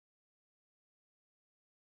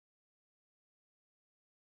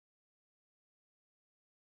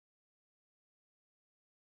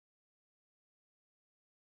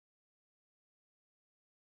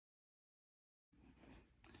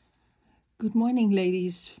Good morning,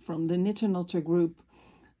 ladies, from the Knitterknotter group.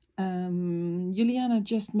 Juliana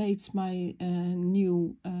just made my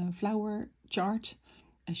new flower chart.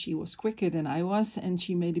 She was quicker than I was, and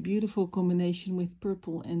she made a beautiful combination with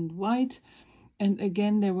purple and white. And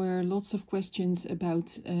again, there were lots of questions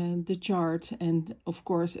about the chart and, of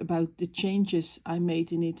course, about the changes I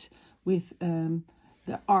made in it with the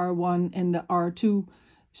R1 and the R2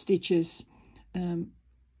 stitches.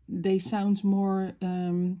 They sound more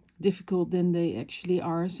difficult than they actually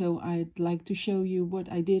are, so I'd like to show you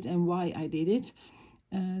what I did and why I did it.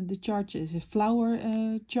 The chart is a flower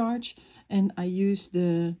chart, and I use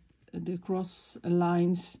the cross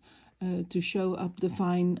lines to show up the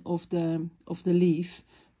vine of the leaf.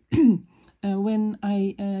 When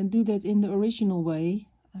I do that in the original way,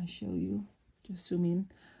 I show you, just zoom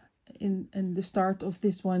in the start of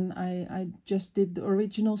this one, I just did the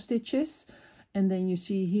original stitches. And then you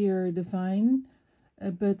see here the vine,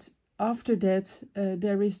 but after that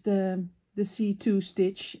there is the C2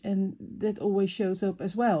 stitch, and that always shows up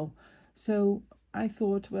as well. So I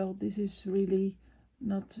thought, well, this is really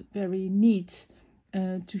not very neat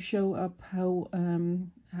to show up how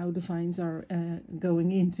the vines are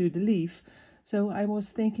going into the leaf. So I was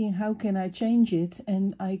thinking, how can I change it?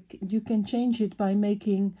 And you can change it by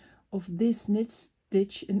making of this knit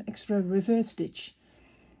stitch an extra reverse stitch.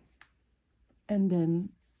 And then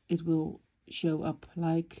it will show up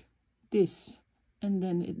like this, and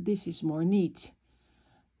then this is more neat.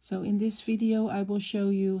 So in this video I will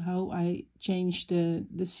show you how I changed the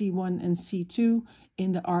C1 and C2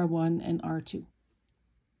 in the R1 and R2.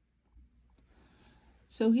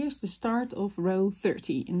 So here's the start of row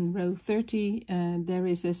 30. In row 30 there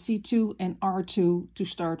is a C2 and R2 to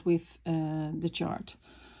start with the chart.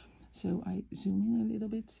 So I zoom in a little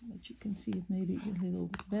bit so that you can see it maybe a little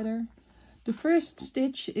bit better. The first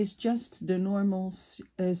stitch is just the normal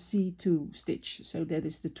C2 stitch, so that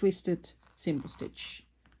is the twisted simple stitch.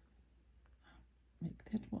 Make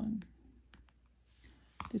that one.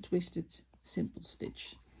 The twisted simple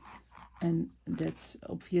stitch. And that's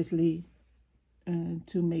obviously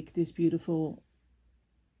to make this beautiful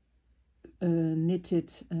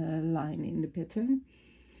knitted line in the pattern.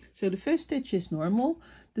 So the first stitch is normal.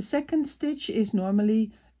 The second stitch is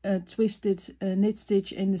normally a twisted knit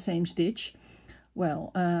stitch in the same stitch.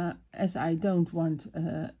 Well, as I don't want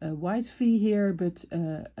a white V here, but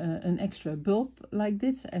an extra bulb like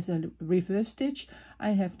this as a reverse stitch, I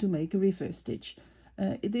have to make a reverse stitch.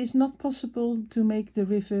 It is not possible to make the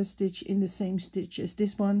reverse stitch in the same stitch as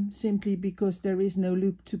this one, simply because there is no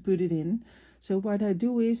loop to put it in. So what I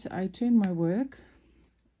do is I turn my work,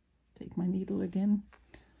 take my needle again,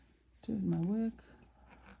 turn my work,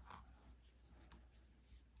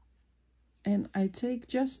 and I take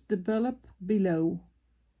just the bulb below.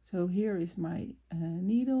 So here is my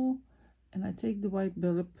needle, and I take the white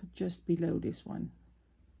bulb just below this one.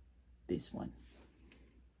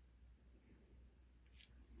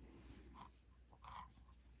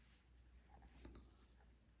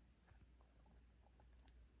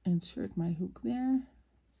 Insert my hook there.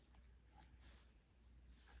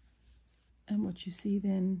 And what you see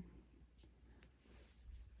then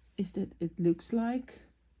is that it looks like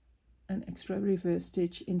an extra reverse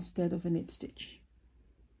stitch instead of a knit stitch.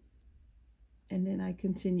 And then I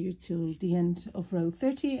continue till the end of row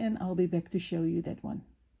 30, and I'll be back to show you that one.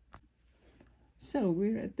 So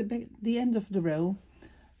we're at the end of the row.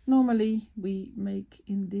 Normally we make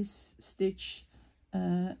in this stitch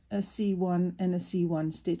a C1 and a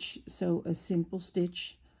C1 stitch, so a simple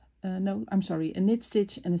stitch, a knit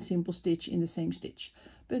stitch and a simple stitch in the same stitch.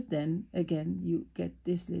 But then again you get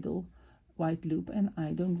this little white loop, and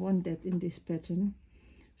I don't want that in this pattern.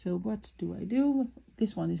 So what do?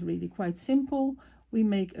 This one is really quite simple. We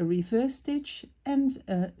make a reverse stitch and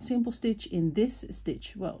a simple stitch in this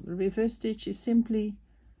stitch. Well, the reverse stitch is simply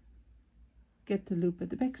get the loop at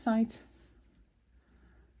the back side,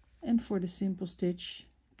 and for the simple stitch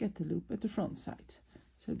get the loop at the front side.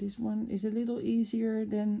 So this one is a little easier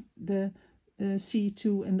than the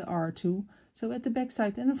C2 and the R2. So at the back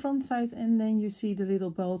side and the front side, and then you see the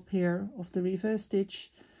little bulb here of the reverse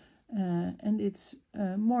stitch, and it's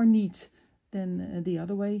more neat than the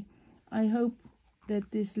other way. I hope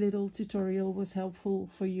that this little tutorial was helpful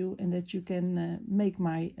for you, and that you can make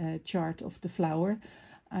my chart of the flower.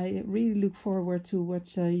 I really look forward to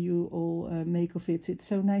what you all make of it. It's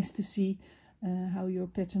so nice to see how your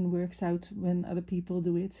pattern works out when other people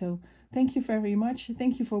do it. So thank you very much.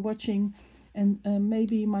 Thank you for watching. And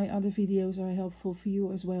maybe my other videos are helpful for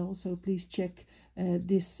you as well. So please check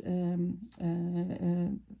this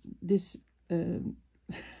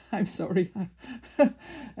I'm sorry,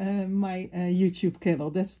 my YouTube channel.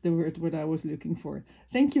 That's the word what I was looking for.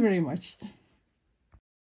 Thank you very much.